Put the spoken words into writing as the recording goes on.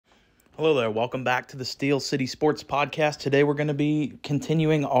Hello there. Welcome back to the Steel City Sports Podcast. Today we're going to be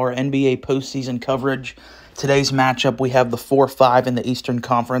continuing our NBA postseason coverage. Today's matchup, we have the 4-5 in the Eastern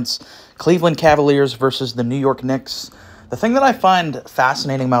Conference, Cleveland Cavaliers versus the New York Knicks. The thing that I find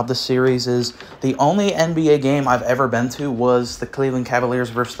fascinating about this series is the only NBA game I've ever been to was the Cleveland Cavaliers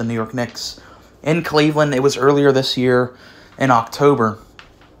versus the New York Knicks. In Cleveland, it was earlier this year in October.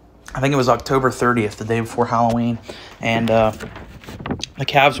 I think it was October 30th, the day before Halloween, and the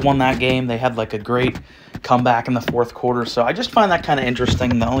Cavs won that game. They had like a great comeback in the fourth quarter. So I just find that kind of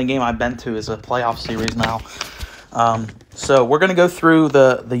interesting. The only game I've been to is a playoff series now. So we're going to go through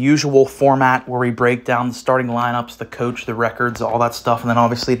the usual format where we break down the starting lineups, the coach, the records, all that stuff. And then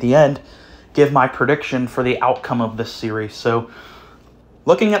obviously at the end, give my prediction for the outcome of this series. So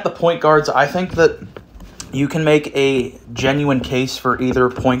looking at the point guards, I think that you can make a genuine case for either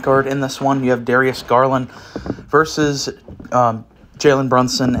point guard in this one. You have Darius Garland versus Jalen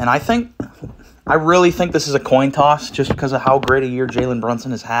Brunson, and I really think this is a coin toss just because of how great a year Jalen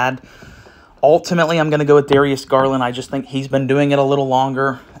Brunson has had. Ultimately, I'm going to go with Darius Garland. I just think he's been doing it a little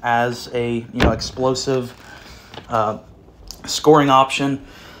longer as a explosive scoring option.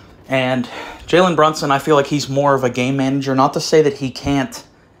 And Jalen Brunson, I feel like he's more of a game manager. Not to say that he can't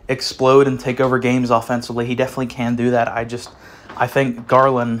explode and take over games offensively. He definitely can do that. I think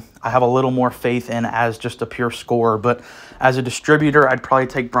Garland, I have a little more faith in as just a pure scorer. But as a distributor, I'd probably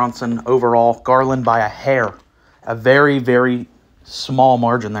take Brunson overall. Garland by a hair. A very, very small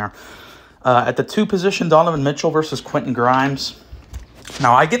margin there. At the 2 position, Donovan Mitchell versus Quentin Grimes.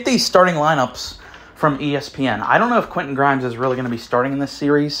 Now, I get these starting lineups from ESPN. I don't know if Quentin Grimes is really going to be starting in this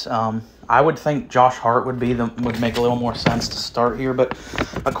series. I would think Josh Hart would make a little more sense to start here, but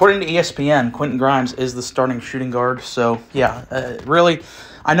according to ESPN, Quentin Grimes is the starting shooting guard. So yeah, really,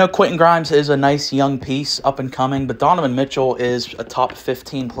 I know Quentin Grimes is a nice young piece, up and coming, but Donovan Mitchell is a top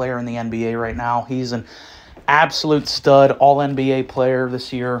 15 player in the NBA right now. He's an absolute stud, all NBA player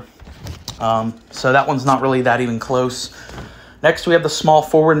this year. So that one's not really that even close. Next, we have the small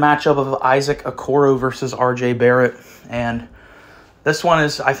forward matchup of Isaac Okoro versus RJ Barrett, and this one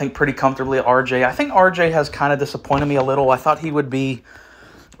is, I think, pretty comfortably RJ. I think RJ has kind of disappointed me a little. I thought he would be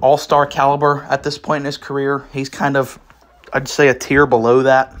all-star caliber at this point in his career. He's kind of, I'd say, a tier below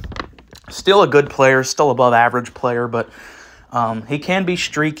that. Still a good player, still above average player, but he can be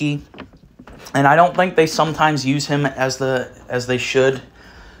streaky. And I don't think they sometimes use him as they should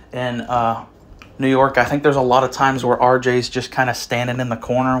in New York. I think there's a lot of times where RJ's just kind of standing in the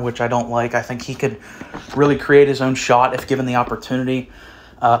corner, which I don't like. I think he could really create his own shot if given the opportunity.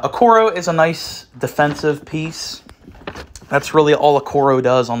 Okoro is a nice defensive piece. That's really all Okoro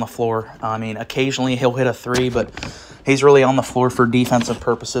does on the floor. I mean, occasionally he'll hit a 3, but he's really on the floor for defensive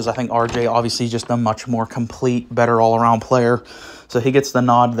purposes. I think RJ obviously is just a much more complete, better all-around player, so he gets the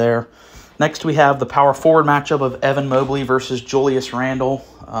nod there. Next, we have the power forward matchup of Evan Mobley versus Julius Randle.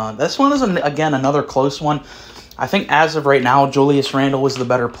 This one is, again, another close one. I think as of right now, Julius Randle is the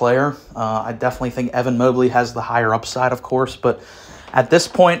better player. I definitely think Evan Mobley has the higher upside, of course. But at this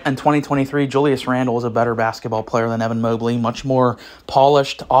point in 2023, Julius Randle is a better basketball player than Evan Mobley. Much more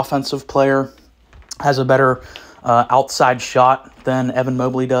polished offensive player. Has a better outside shot than Evan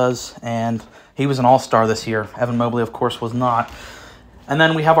Mobley does. And he was an all-star this year. Evan Mobley, of course, was not. And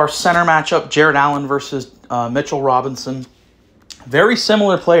then we have our center matchup, Jared Allen versus Mitchell Robinson. Very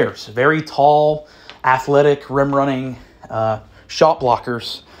similar players. Very tall, athletic, rim-running shot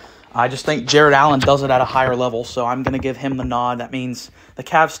blockers. I just think Jared Allen does it at a higher level, so I'm going to give him the nod. That means the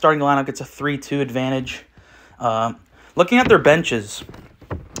Cavs starting lineup gets a 3-2 advantage. Looking at their benches,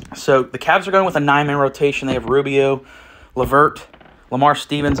 so the Cavs are going with a 9-man rotation. They have Rubio, LeVert, Lamar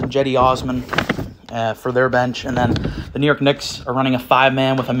Stevens, and Cedi Osman for their bench. And then the New York Knicks are running a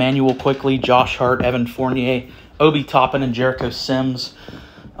 5-man with Emmanuel Quickley, Josh Hart, Evan Fournier, Obi Toppin, and Jericho Sims.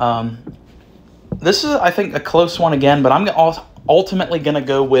 This is, I think, a close one again, but I'm ultimately going to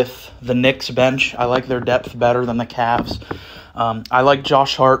go with the Knicks bench. I like their depth better than the Cavs. I like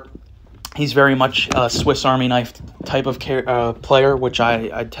Josh Hart. He's very much a Swiss Army knife type of player, which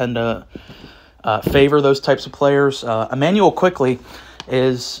I tend to favor those types of players. Emmanuel Quickley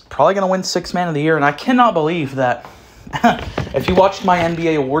is probably going to win 6th Man of the Year, and I cannot believe that if you watched my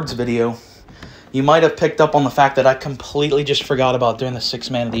NBA awards video, you might have picked up on the fact that I completely just forgot about doing the 6th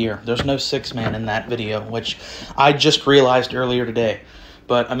Man of the Year. There's no 6th man in that video, which I just realized earlier today.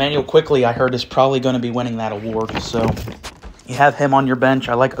 But Emmanuel Quickley, I heard, is probably going to be winning that award. So you have him on your bench.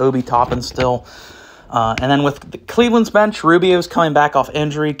 I like Obi Toppin still. And then with the Cleveland's bench, Rubio's coming back off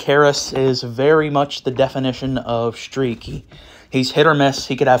injury. Karras is very much the definition of streaky. He's hit or miss.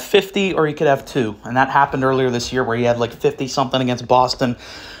 He could have 50 or he could have 2. And that happened earlier this year where he had like 50-something against Boston.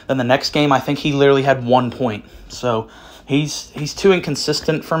 Then the next game, I think he literally had 1 point. So he's too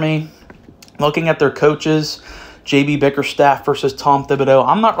inconsistent for me. Looking at their coaches, JB Bickerstaff versus Tom Thibodeau,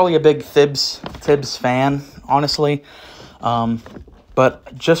 I'm not really a big Tibbs fan, honestly.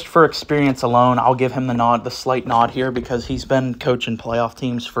 But just for experience alone, I'll give him the slight nod here, because he's been coaching playoff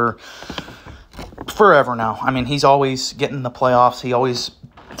teams for forever now. I mean, he's always getting the playoffs. He always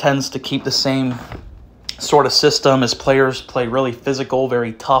tends to keep the same sort of system. His players play really physical,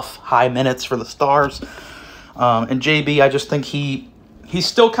 very tough, high minutes for the Stars. And JB, I just think he's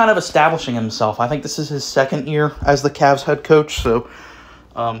still kind of establishing himself. I think this is his second year as the Cavs head coach, so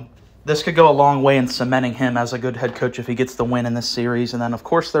this could go a long way in cementing him as a good head coach if he gets the win in this series. And then, of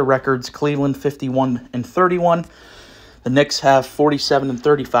course, their records: Cleveland 51-31. The Knicks have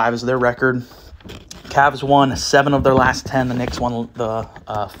 47-35 as their record. Cavs won 7 of their last 10. The Knicks won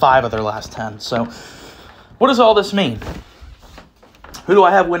 5 of their last 10. So what does all this mean? Who do I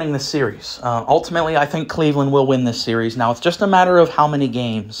have winning this series? Ultimately, I think Cleveland will win this series. Now, it's just a matter of how many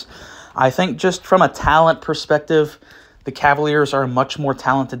games. I think just from a talent perspective, the Cavaliers are a much more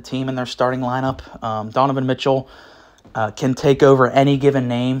talented team in their starting lineup. Donovan Mitchell can take over any given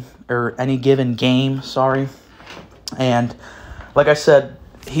game. And like I said,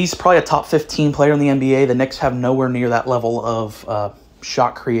 he's probably a top 15 player in the NBA. The Knicks have nowhere near that level of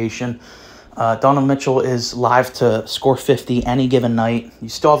shot creation. Donovan Mitchell is live to score 50 any given night. You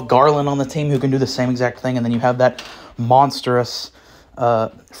still have Garland on the team who can do the same exact thing, and then you have that monstrous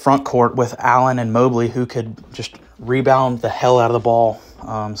front court with Allen and Mobley who could just rebound the hell out of the ball.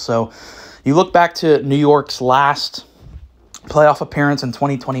 So you look back to New York's last playoff appearance in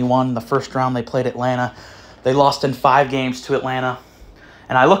 2021, the first round they played Atlanta. They lost in 5 games to Atlanta.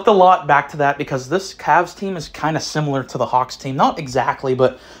 And I looked a lot back to that because this Cavs team is kind of similar to the Hawks team. Not exactly,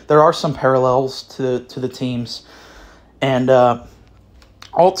 but there are some parallels to the teams. And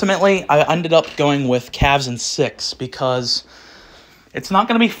ultimately, I ended up going with Cavs in 6 because it's not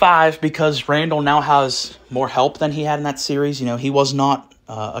going to be 5 because Randall now has more help than he had in that series. You know, he was not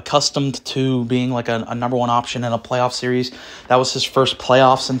accustomed to being like a number 1 option in a playoff series. That was his first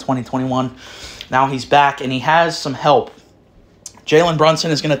playoffs in 2021. Now he's back and he has some help. Jalen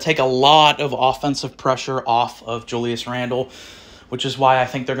Brunson is going to take a lot of offensive pressure off of Julius Randle, which is why I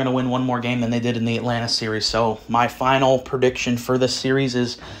think they're going to win 1 more game than they did in the Atlanta series. So my final prediction for this series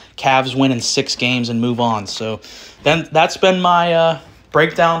is Cavs win in 6 games and move on. So then that's been my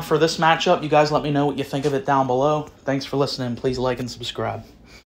breakdown for this matchup. You guys let me know what you think of it down below. Thanks for listening. Please like and subscribe.